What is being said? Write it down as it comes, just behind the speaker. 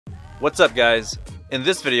What's up guys? In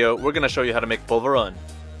this video, we're going to show you how to make polvoron.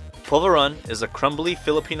 Polvoron is a crumbly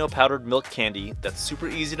Filipino powdered milk candy that's super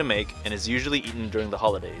easy to make and is usually eaten during the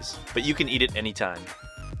holidays, but you can eat it anytime.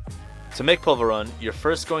 To make polvoron, you're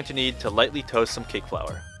first going to need to lightly toast some cake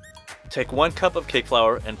flour. Take 1 cup of cake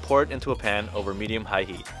flour and pour it into a pan over medium-high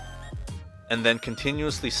heat. And then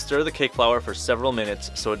continuously stir the cake flour for several minutes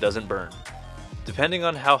so it doesn't burn. Depending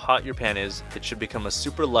on how hot your pan is, it should become a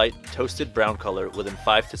super light, toasted brown color within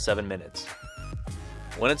 5 to 7 minutes.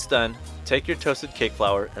 When it's done, take your toasted cake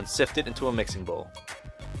flour and sift it into a mixing bowl.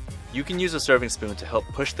 You can use a serving spoon to help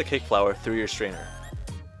push the cake flour through your strainer.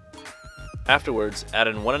 Afterwards, add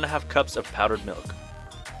in 1.5 cups of powdered milk,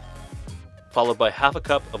 followed by half a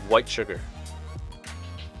cup of white sugar.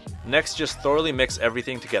 Next, just thoroughly mix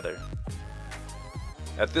everything together.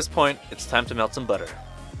 At this point, it's time to melt some butter.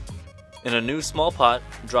 In a new small pot,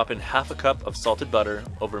 drop in half a cup of salted butter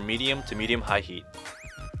over medium to medium-high heat.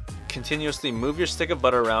 Continuously move your stick of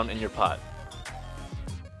butter around in your pot.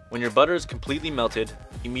 When your butter is completely melted,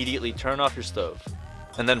 immediately turn off your stove,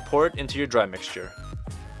 and then pour it into your dry mixture.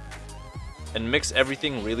 And mix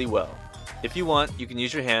everything really well. If you want, you can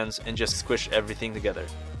use your hands and just squish everything together.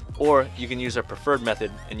 Or you can use our preferred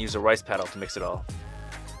method and use a rice paddle to mix it all.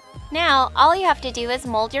 Now, all you have to do is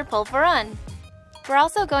mold your polvoron. We're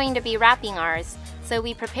also going to be wrapping ours, so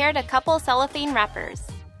we prepared a couple cellophane wrappers.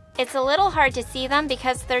 It's a little hard to see them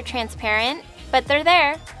because they're transparent, but they're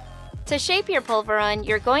there. To shape your polvoron,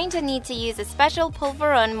 you're going to need to use a special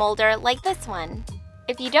polvoron molder like this one.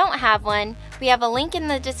 If you don't have one, we have a link in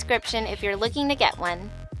the description if you're looking to get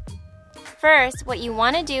one. First, what you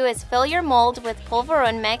want to do is fill your mold with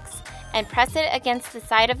polvoron mix and press it against the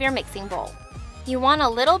side of your mixing bowl. You want a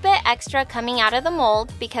little bit extra coming out of the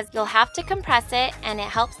mold because you'll have to compress it and it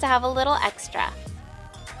helps to have a little extra.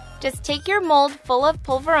 Just take your mold full of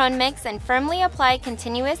polvoron mix and firmly apply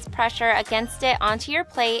continuous pressure against it onto your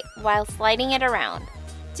plate while sliding it around.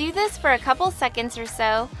 Do this for a couple seconds or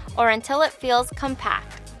so, or until it feels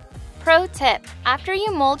compact. Pro tip: after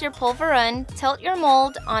you mold your polvoron, tilt your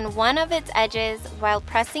mold on one of its edges while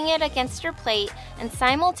pressing it against your plate and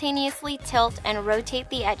simultaneously tilt and rotate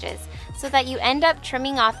the edges so that you end up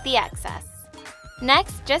trimming off the excess.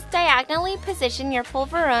 Next, just diagonally position your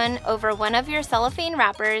polvoron over one of your cellophane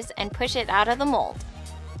wrappers and push it out of the mold.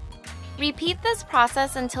 Repeat this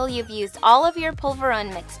process until you've used all of your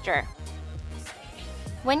polvoron mixture.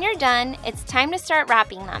 When you're done, it's time to start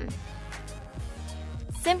wrapping them.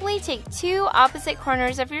 Simply take 2 opposite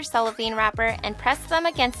corners of your cellophane wrapper and press them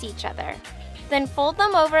against each other. Then fold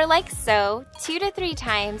them over like so, 2 to 3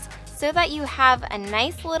 times, so that you have a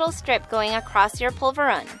nice little strip going across your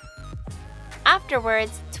polvoron.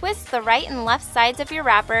 Afterwards, twist the right and left sides of your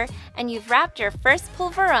wrapper and you've wrapped your first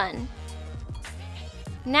polvoron.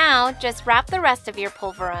 Now, just wrap the rest of your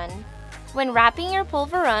polvoron. When wrapping your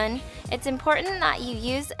polvoron, it's important that you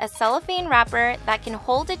use a cellophane wrapper that can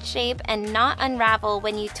hold its shape and not unravel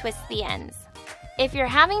when you twist the ends. If you're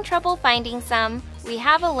having trouble finding some, we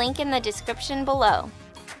have a link in the description below.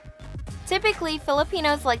 Typically,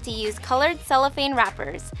 Filipinos like to use colored cellophane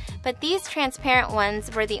wrappers, but these transparent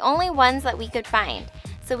ones were the only ones that we could find,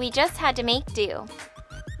 so we just had to make do.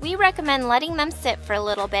 We recommend letting them sit for a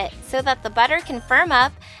little bit so that the butter can firm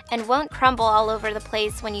up and won't crumble all over the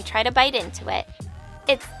place when you try to bite into it.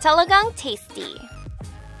 It's talagang tasty!